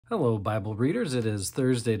Hello, Bible readers. It is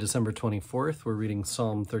Thursday, December 24th. We're reading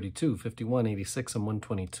Psalm 32, 51, 86, and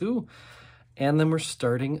 122. And then we're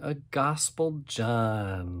starting a Gospel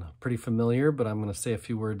John. Pretty familiar, but I'm going to say a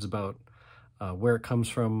few words about where it comes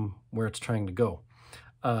from, where it's trying to go.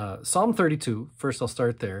 Psalm 32, first I'll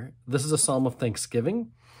start there. This is a psalm of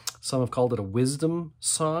thanksgiving. Some have called it a wisdom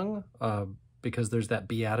song because there's that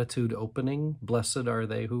beatitude opening, blessed are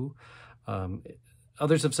they who.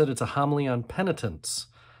 Others have said it's a homily on penitence.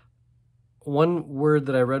 One word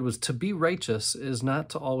that I read was to be righteous is not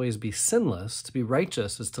to always be sinless. To be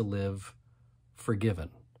righteous is to live forgiven.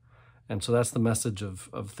 And so that's the message of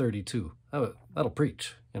 32. That'll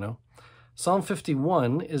preach, you know. Psalm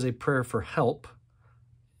 51 is a prayer for help.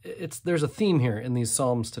 There's a theme here in these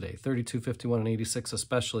Psalms today, 32, 51, and 86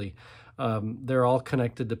 especially. They're all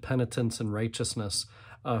connected to penitence and righteousness.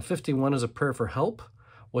 51 is a prayer for help.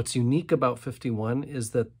 What's unique about 51 is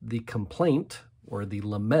that the complaint or the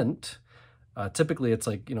lament, typically it's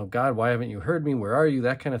like, God, why haven't you heard me? Where are you?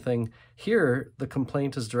 That kind of thing. Here, the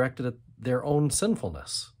complaint is directed at their own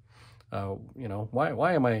sinfulness.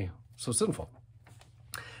 Why am I so sinful?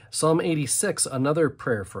 Psalm 86, another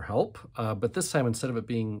prayer for help, but this time instead of it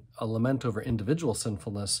being a lament over individual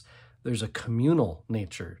sinfulness, there's a communal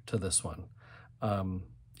nature to this one.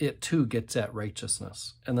 It too gets at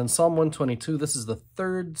righteousness. And then Psalm 122, this is the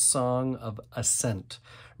third song of ascent.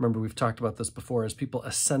 Remember, we've talked about this before. As people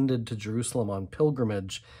ascended to Jerusalem on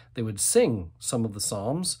pilgrimage, they would sing some of the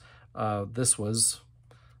Psalms. This was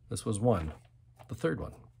one, the third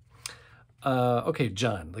one. Okay,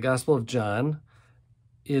 John. The Gospel of John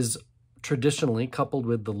is traditionally coupled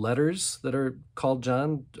with the letters that are called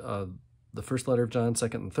John, the first letter of John,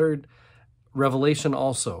 second and third. Revelation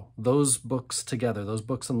also. Those books together, those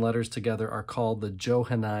books and letters together are called the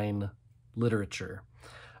Johannine literature.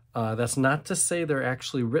 That's not to say they're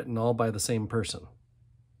actually written all by the same person,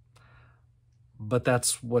 but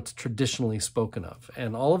that's what's traditionally spoken of.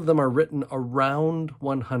 And all of them are written around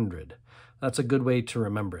 100. That's a good way to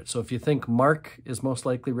remember it. So if you think Mark is most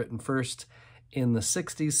likely written first in the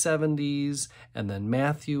 60s, 70s, and then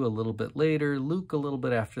Matthew a little bit later, Luke a little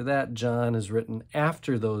bit after that, John is written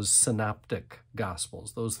after those synoptic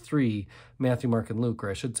gospels. Those three, Matthew, Mark, and Luke, or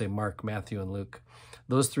I should say Mark, Matthew, and Luke,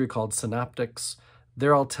 those three called synoptics,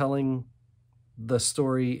 they're all telling the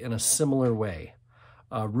story in a similar way,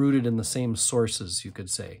 rooted in the same sources, you could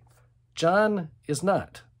say. John is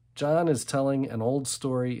not. John is telling an old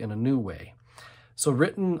story in a new way. So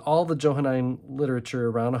written all the Johannine literature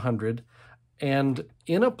around 100, and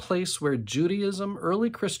in a place where Judaism,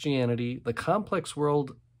 early Christianity, the complex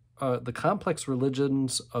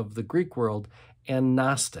religions of the Greek world, and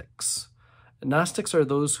Gnostics. Gnostics are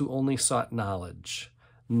those who only sought knowledge.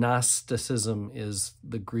 Gnosticism is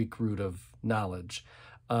the Greek root of knowledge.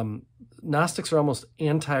 Gnostics are almost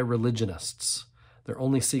anti-religionists. They're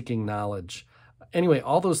only seeking knowledge. Anyway,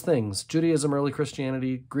 all those things, Judaism, early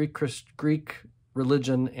Christianity, Greek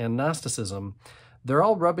religion, and Gnosticism, they're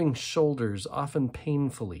all rubbing shoulders, often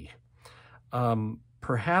painfully.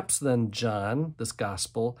 Perhaps then John, this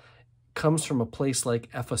gospel, comes from a place like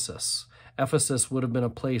Ephesus. Ephesus would have been a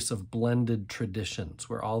place of blended traditions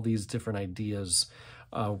where all these different ideas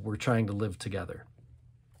were trying to live together.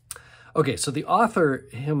 Okay, so the author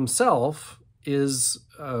himself is,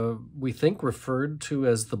 we think, referred to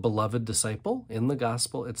as the beloved disciple in the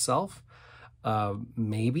gospel itself.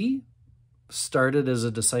 Maybe started as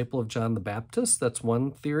a disciple of John the Baptist. That's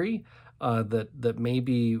one theory that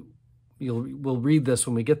maybe we'll read this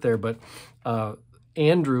when we get there, but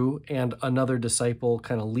Andrew and another disciple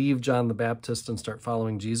kind of leave John the Baptist and start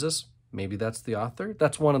following Jesus. Maybe that's the author.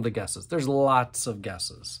 That's one of the guesses. There's lots of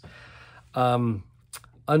guesses.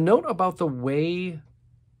 A note about the way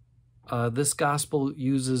this gospel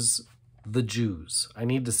uses the Jews. I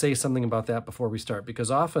need to say something about that before we start,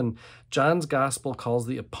 because often John's gospel calls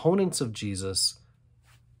the opponents of Jesus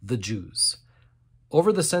the Jews.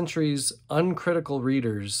 Over the centuries, uncritical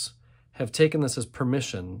readers have taken this as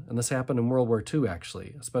permission, and this happened in World War II,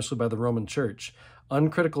 actually, especially by the Roman Church.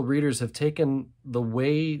 Uncritical readers have taken the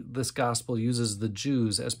way this gospel uses the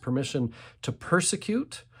Jews as permission to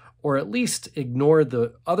persecute, or at least ignore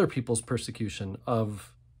the other people's persecution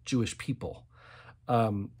of Jewish people.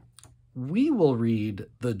 We will read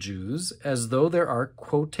the Jews as though there are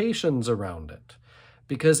quotations around it,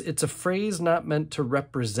 because it's a phrase not meant to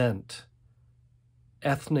represent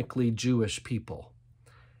ethnically Jewish people.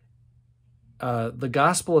 The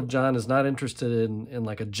Gospel of John is not interested in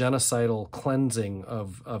like a genocidal cleansing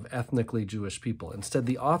of ethnically Jewish people. Instead,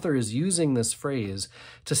 the author is using this phrase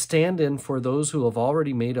to stand in for those who have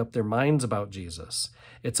already made up their minds about Jesus.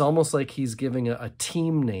 It's almost like he's giving a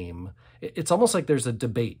team name It's almost like there's a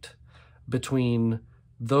debate between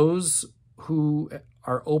those who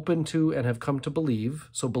are open to and have come to believe,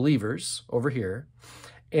 so believers over here,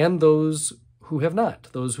 and those who have not,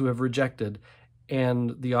 those who have rejected.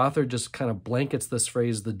 And the author just kind of blankets this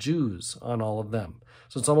phrase, the Jews, on all of them.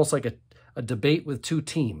 So it's almost like a debate with two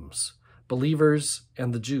teams, believers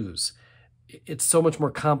and the Jews. It's so much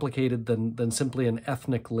more complicated than simply an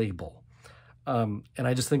ethnic label. And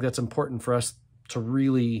I just think that's important for us to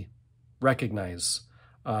really recognize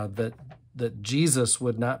that Jesus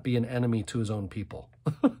would not be an enemy to his own people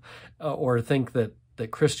or think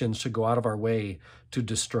that Christians should go out of our way to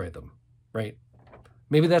destroy them, right?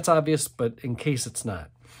 Maybe that's obvious, but in case it's not.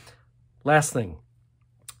 Last thing,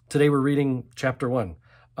 today we're reading chapter 1.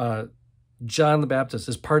 John the Baptist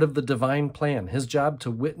is part of the divine plan, his job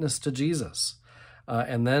to witness to Jesus.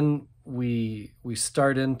 And then we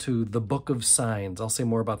start into the book of signs. I'll say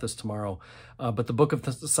more about this tomorrow. But the book of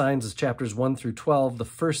signs is chapters 1 through 12. The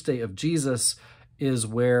first day of Jesus is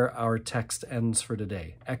where our text ends for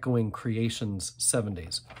today, echoing creation's 7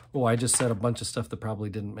 days. Oh, I just said a bunch of stuff that probably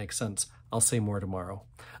didn't make sense. I'll say more tomorrow.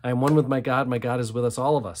 I am one with my God. My God is with us,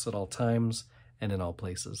 all of us, at all times and in all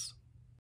places.